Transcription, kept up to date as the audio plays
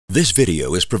This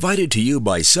video is provided to you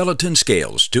by SellEton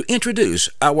Scales to introduce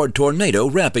our Tornado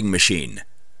Wrapping Machine.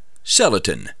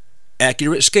 SellEton,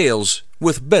 accurate scales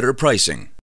with better pricing.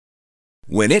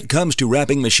 When it comes to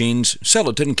wrapping machines,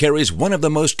 SellEton carries one of the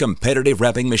most competitive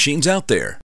wrapping machines out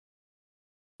there.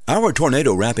 Our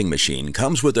Tornado Wrapping Machine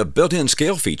comes with a built-in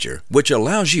scale feature which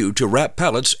allows you to wrap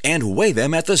pallets and weigh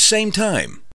them at the same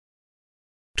time.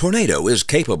 Tornado is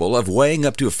capable of weighing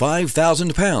up to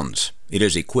 5,000 pounds. It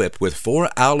is equipped with 4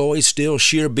 alloy steel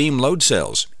shear beam load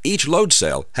cells. Each load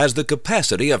cell has the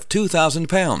capacity of 2,000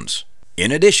 pounds.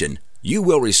 In addition, you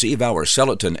will receive our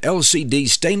SellEton LCD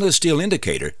stainless steel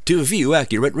indicator to view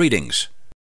accurate readings.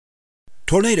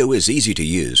 Tornado is easy to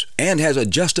use and has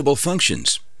adjustable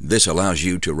functions. This allows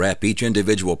you to wrap each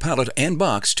individual pallet and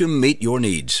box to meet your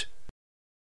needs.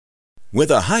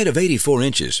 With a height of 84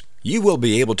 inches, you will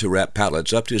be able to wrap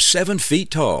pallets up to 7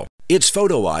 feet tall. Its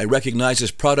photo eye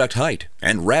recognizes product height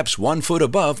and wraps 1 foot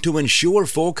above to ensure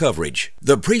full coverage.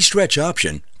 The pre-stretch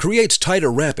option creates tighter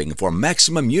wrapping for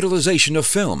maximum utilization of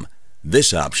film.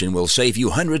 This option will save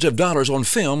you hundreds of dollars on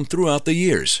film throughout the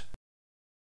years.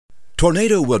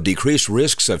 Tornado will decrease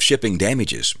risks of shipping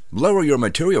damages, lower your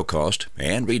material cost,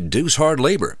 and reduce hard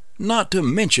labor, not to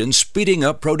mention speeding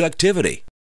up productivity.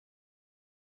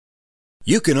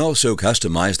 You can also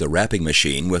customize the wrapping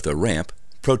machine with a ramp,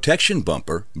 protection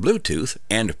bumper, Bluetooth,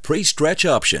 and pre-stretch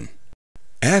option.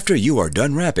 After you are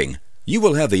done wrapping, you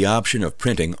will have the option of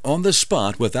printing on the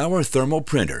spot with our thermal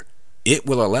printer. It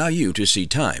will allow you to see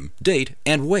time, date,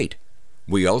 and weight.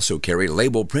 We also carry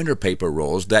label printer paper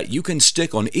rolls that you can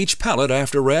stick on each pallet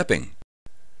after wrapping.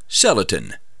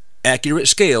 SellEton, accurate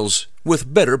scales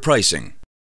with better pricing.